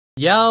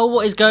Yo,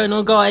 what is going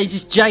on guys,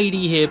 it's JD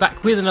here,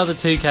 back with another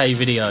 2K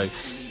video.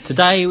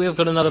 Today we have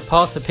got another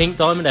Path to Pink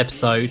Diamond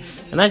episode,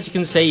 and as you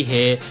can see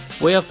here,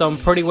 we have done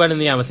pretty well in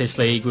the Amethyst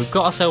League. We've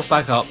got ourselves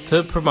back up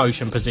to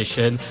promotion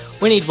position.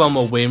 We need one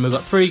more win, we've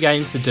got 3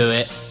 games to do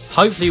it.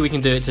 Hopefully we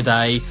can do it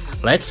today.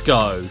 Let's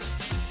go.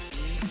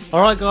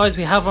 Alright guys,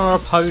 we have our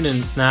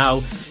opponents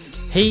now.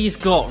 He's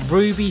got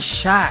Ruby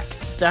Shaq.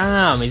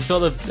 Damn, he's got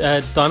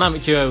the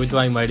dynamic duo with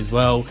Dwayne Wade as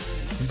well.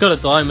 He's got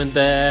a diamond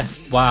there.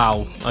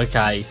 Wow,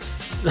 okay.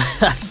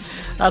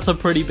 That's a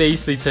pretty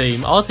beastly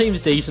team. Our team's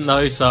decent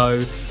though,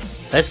 so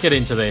let's get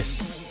into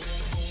this.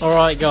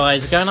 Alright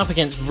guys, going up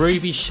against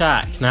Ruby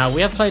Shaq. Now,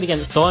 we have played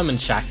against Diamond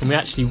Shaq and we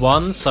actually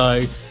won,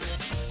 so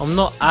I'm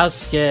not as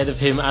scared of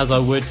him as I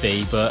would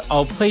be, but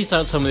oh, please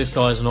don't tell me this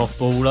guy's an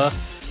off-baller.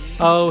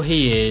 Oh,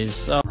 he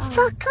is. Oh.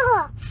 Fuck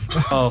off!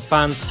 Oh,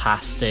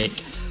 fantastic.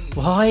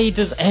 Why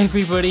does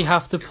everybody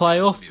have to play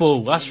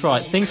off-ball? That's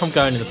right, think I'm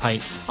going in the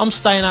paint. I'm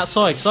staying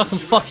outside because I can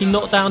fucking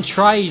knock down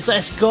trays.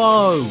 Let's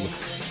go!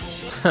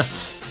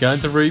 Going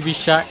to Ruby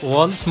Shaq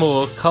once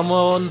more. Come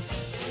on.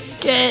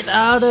 Get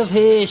out of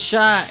here,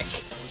 Shaq.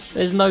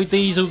 There's no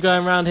diesel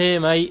going around here,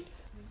 mate.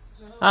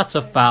 That's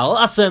a foul.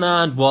 That's an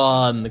and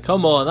one.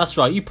 Come on, that's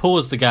right. You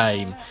paused the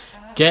game.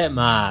 Get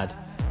mad.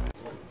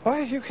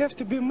 Why you have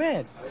to be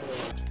mad?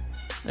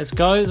 Let's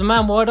go. There's a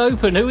man wide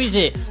open. Who is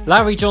it?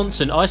 Larry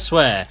Johnson, I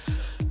swear.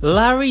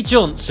 Larry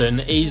Johnson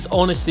is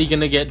honestly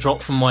going to get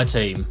dropped from my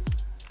team.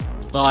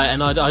 Right,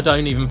 and I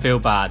don't even feel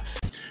bad.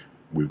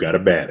 We've got a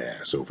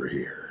badass over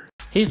here.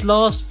 His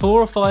last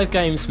 4 or 5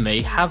 games for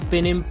me have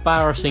been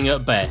embarrassing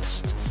at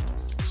best.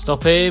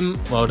 Stop him.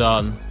 Well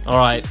done.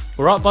 Alright,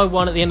 we're up by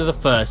 1 at the end of the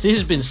first. This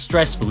has been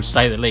stressful, to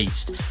say the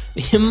least.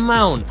 The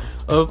amount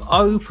of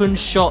open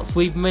shots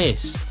we've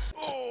missed.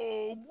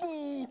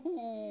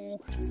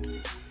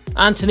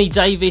 Anthony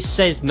Davis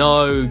says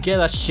no. Get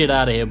that shit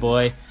out of here,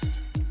 boy.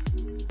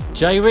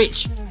 Jay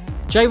Rich.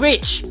 Jay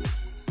Rich!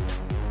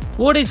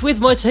 What is with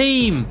my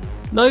team?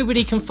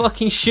 Nobody can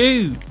fucking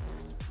shoot.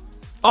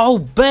 Oh,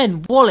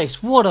 Ben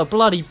Wallace. What a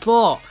bloody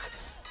block.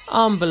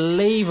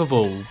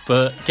 Unbelievable.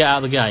 But get out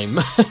of the game.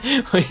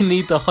 We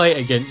need the height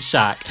against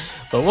Shaq.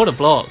 But what a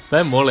block.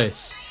 Ben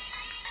Wallace.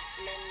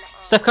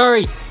 Steph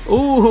Curry.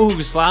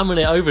 Ooh, slamming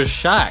it over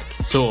Shaq.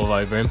 Sort of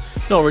over him.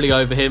 Not really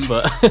over him,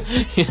 but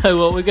you know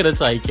what? We're going to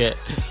take it.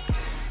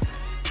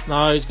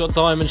 No, he's got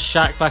Diamond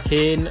Shaq back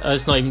in.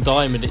 It's not even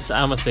Diamond, it's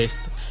Amethyst.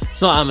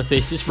 It's not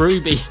Amethyst, it's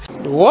Ruby.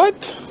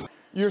 What?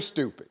 You're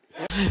stupid.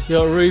 You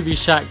got Ruby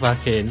Shaq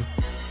back in.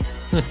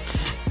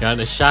 Going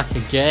to Shaq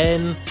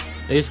again.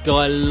 This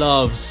guy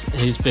loves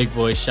his big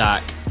boy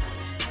Shaq.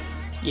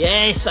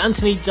 Yes,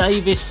 Anthony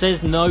Davis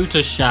says no to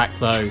Shaq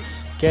though.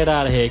 Get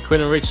out of here. Quinn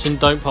and Richardson,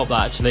 don't pop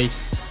that actually.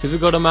 Because we've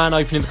got a man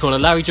open in the corner.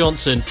 Larry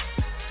Johnson.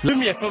 Do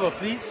me a favor,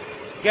 please.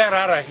 Get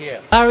out of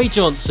here. Larry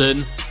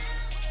Johnson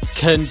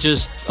can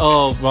just...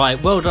 Oh,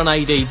 right. Well done,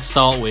 AD, to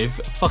start with.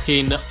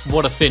 Fucking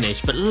what a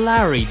finish. But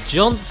Larry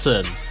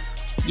Johnson.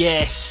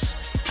 Yes.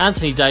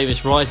 Anthony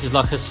Davis rises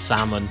like a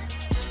salmon.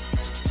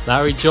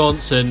 Larry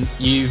Johnson,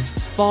 you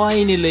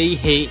finally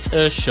hit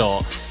a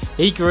shot.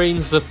 He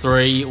greens the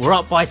 3. We're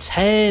up by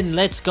 10.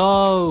 Let's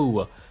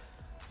go.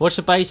 Watch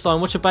the baseline.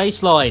 Watch the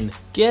baseline.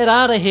 Get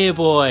out of here,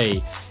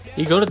 boy.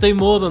 You got to do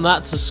more than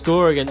that to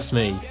score against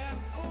me.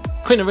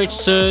 Quinn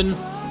Richardson,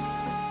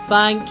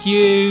 thank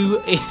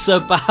you. It's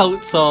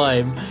about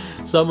time.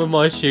 Some of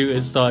my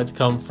shooters started to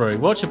come through.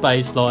 Watch a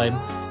baseline.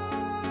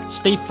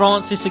 Steve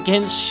Francis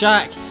against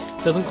Shaq.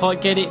 Doesn't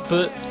quite get it,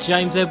 but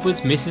James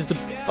Edwards misses the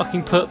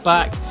fucking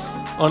putback.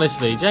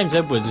 Honestly, James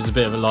Edwards is a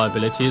bit of a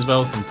liability as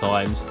well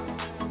sometimes.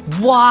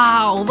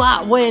 Wow,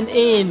 that went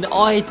in.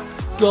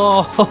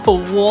 Oh,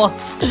 what?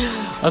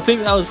 I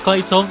think that was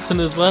Klay Thompson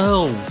as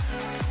well.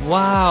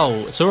 Wow.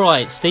 It's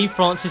alright. Steve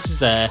Francis is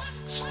there.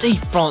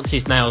 Steve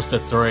Francis nails the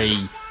 3.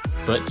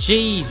 But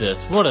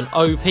Jesus, what an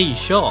OP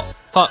shot.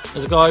 Fuck,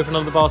 there's a guy open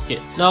under the basket.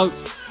 No,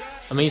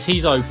 that means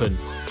he's open.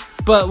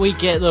 But we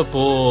get the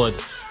board.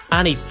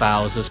 And he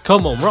fouls us.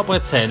 Come on, we're up by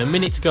 10. A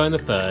minute to go in the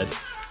third.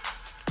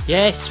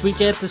 Yes, we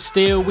get the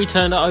steal. We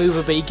turn it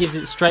over, but he gives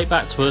it straight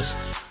back to us.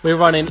 We're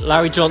running.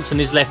 Larry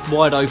Johnson is left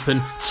wide open.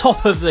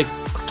 Top of the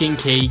fucking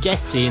key.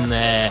 Get in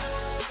there.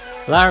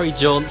 Larry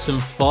Johnson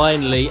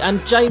finally.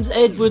 And James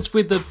Edwards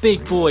with the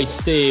big boy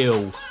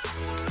steal.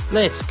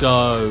 Let's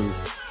go.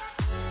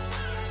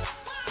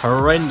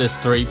 Horrendous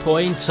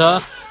 3-pointer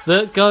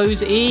that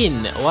goes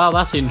in. Wow,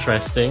 that's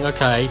interesting.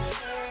 Okay.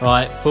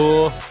 Right,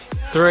 4,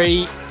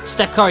 3.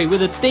 Steph Curry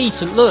with a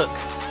decent look.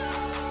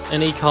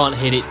 And he can't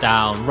hit it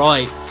down.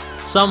 Right.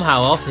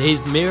 Somehow after his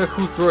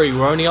miracle 3,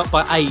 we're only up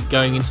by 8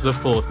 going into the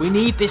 4th. We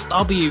need this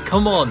W.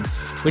 Come on.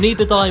 We need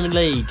the Diamond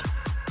League.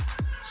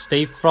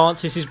 Steve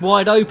Francis is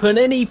wide open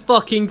and he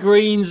fucking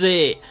greens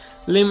it.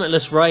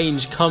 Limitless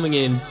range coming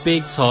in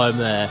big time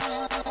there.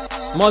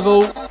 My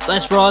ball,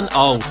 let's run.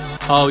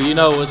 Oh, you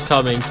know what's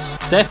coming.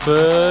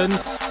 Stephen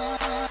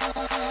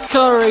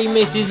Curry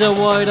misses a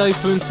wide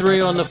open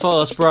 3 on the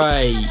fast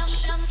break.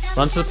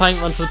 Run to the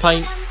paint, run to the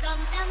paint.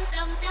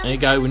 There you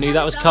go, we knew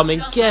that was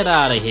coming. Get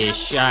out of here,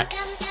 Shaq.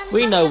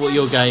 We know what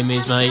your game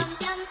is, mate.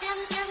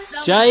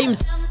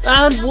 James,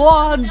 and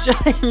one!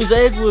 James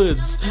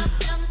Edwards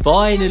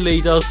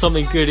finally does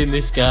something good in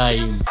this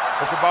game.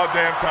 It's about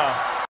damn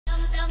time.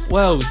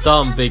 Well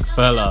done, big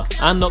fella.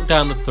 And knock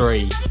down the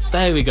 3.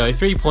 There we go,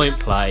 3-point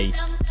play.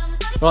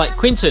 Right,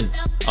 Quinton,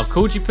 I've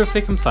called you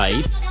Pick and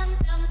Fade.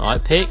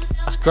 Alright, pick.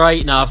 That's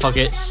great. Now fuck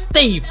it.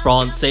 Steve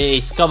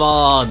Francis, come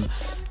on.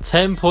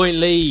 10-point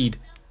lead.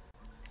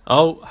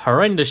 Oh,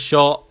 horrendous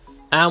shot.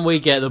 And we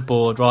get the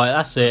board. Right,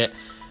 that's it.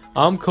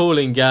 I'm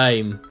calling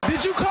game.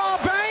 Did you call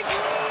bank?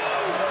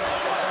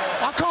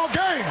 I call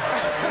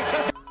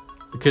game.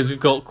 Because we've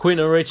got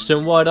Quinton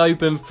Richardson wide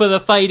open for the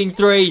fading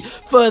 3.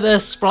 For the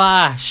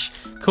splash.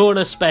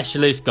 Corner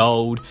specialist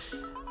gold.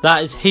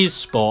 That is his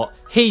spot.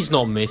 He's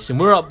not missing.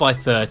 We're up by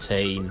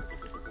 13.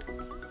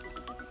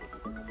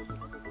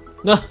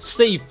 No,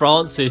 Steve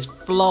Francis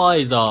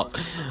flies up.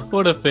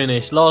 What a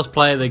finish. Last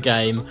play of the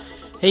game.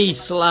 He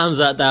slams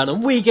that down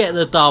and we get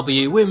the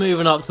W. We're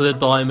moving up to the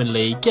Diamond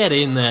League. Get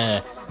in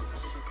there.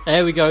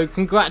 There we go.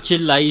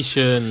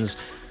 Congratulations.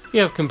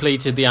 You have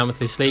completed the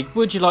Amethyst League.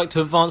 Would you like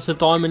to advance to the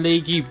Diamond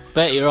League? You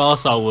bet your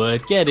ass I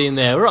would. Get in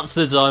there. We're up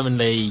to the Diamond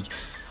League.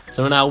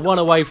 So we're now 1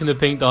 away from the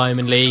Pink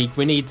Diamond League.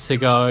 We need to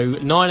go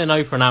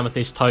 9-0 for an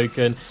Amethyst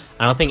token.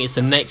 And I think it's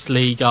the next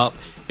league up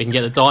we can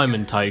get the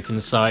Diamond token.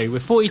 So we're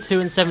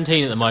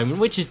 42-17 at the moment,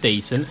 which is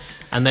decent.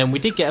 And then we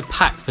did get a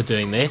pack for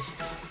doing this.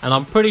 And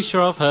I'm pretty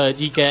sure I've heard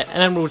you get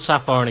an Emerald,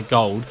 Sapphire and a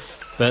Gold.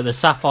 But the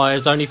Sapphire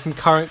is only from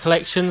current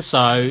collection.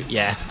 So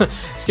yeah,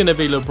 it's going to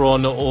be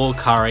LeBron or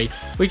Curry.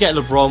 We get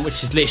LeBron,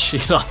 which is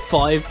literally like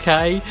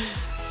 5k.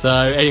 So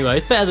anyway,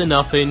 it's better than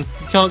nothing.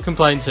 You can't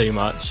complain too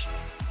much.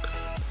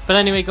 But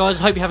anyway guys,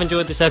 I hope you have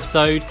enjoyed this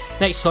episode.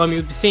 Next time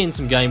you'll be seeing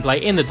some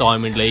gameplay in the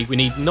Diamond League. We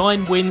need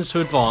 9 wins to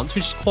advance,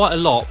 which is quite a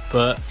lot,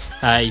 but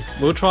hey,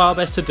 we'll try our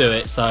best to do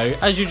it. So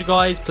as usual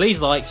guys, please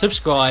like,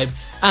 subscribe,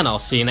 and I'll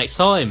see you next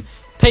time.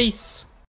 Peace!